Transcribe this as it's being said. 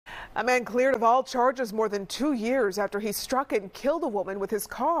A man cleared of all charges more than 2 years after he struck and killed a woman with his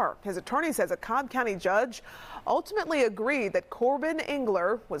car. His attorney says a Cobb County judge ultimately agreed that Corbin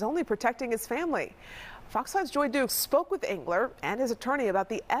Engler was only protecting his family. Fox 5's Joy Dukes spoke with Engler and his attorney about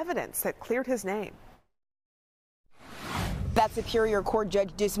the evidence that cleared his name. That Superior Court judge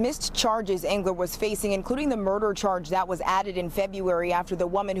dismissed charges Engler was facing, including the murder charge that was added in February after the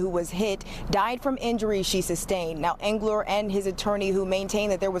woman who was hit died from injuries she sustained. Now, Engler and his attorney, who maintain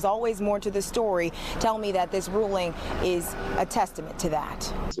that there was always more to the story, tell me that this ruling is a testament to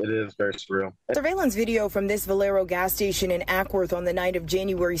that. It is very surreal. Surveillance video from this Valero gas station in Ackworth on the night of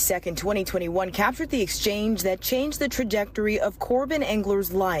January 2nd, 2021 captured the exchange that changed the trajectory of Corbin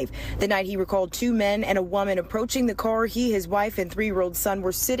Engler's life. The night he recalled two men and a woman approaching the car his wife and 3-year-old son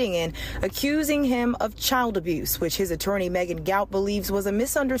were sitting in, accusing him of child abuse, which his attorney Megan Gout believes was a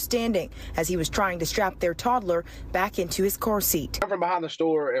misunderstanding as he was trying to strap their toddler back into his car seat. From behind the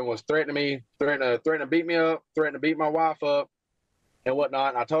store and was threatening me, threatening to beat me up, threatening to beat my wife up and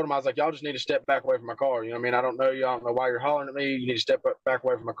whatnot. And I told him, I was like, y'all just need to step back away from my car. You know what I mean? I don't know you. I don't know why you're hollering at me. You need to step back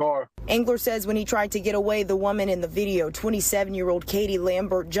away from my car. Engler says when he tried to get away, the woman in the video, 27-year-old Katie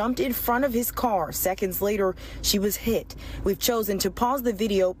Lambert, jumped in front of his car. Seconds later, she was hit. We've chosen to pause the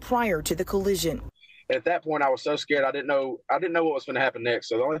video prior to the collision. At that point, I was so scared. I didn't know what was going to happen next.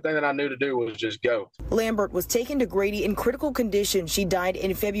 So the only thing that I knew to do was just go. Lambert was taken to Grady in critical condition. She died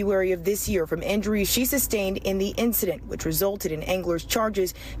in February of this year from injuries she sustained in the incident, which resulted in Engler's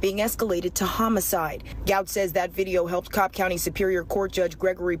charges being escalated to homicide. Gout says that video helped Cobb County Superior Court Judge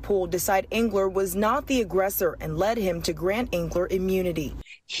Gregory Poole decide Engler was not the aggressor and led him to grant Engler immunity.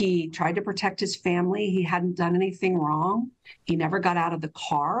 He tried to protect his family. He hadn't done anything wrong. He never got out of the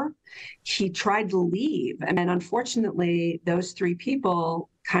car. He tried to leave. And unfortunately, those three people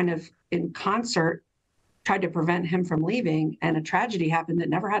kind of in concert tried to prevent him from leaving. And a tragedy happened that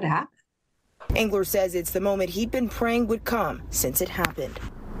never had to happen. Engler says it's the moment he'd been praying would come since it happened.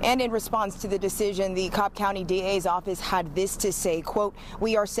 And in response to the decision, the Cobb County DA's office had this to say, quote,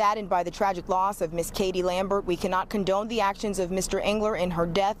 "We are saddened by the tragic loss of Miss Katie Lambert. We cannot condone the actions of Mr. Engler in her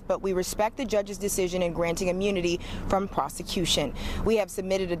death, but we respect the judge's decision in granting immunity from prosecution. We have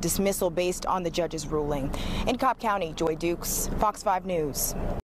submitted a dismissal based on the judge's ruling." In Cobb County, Joy Dukes, Fox 5 News.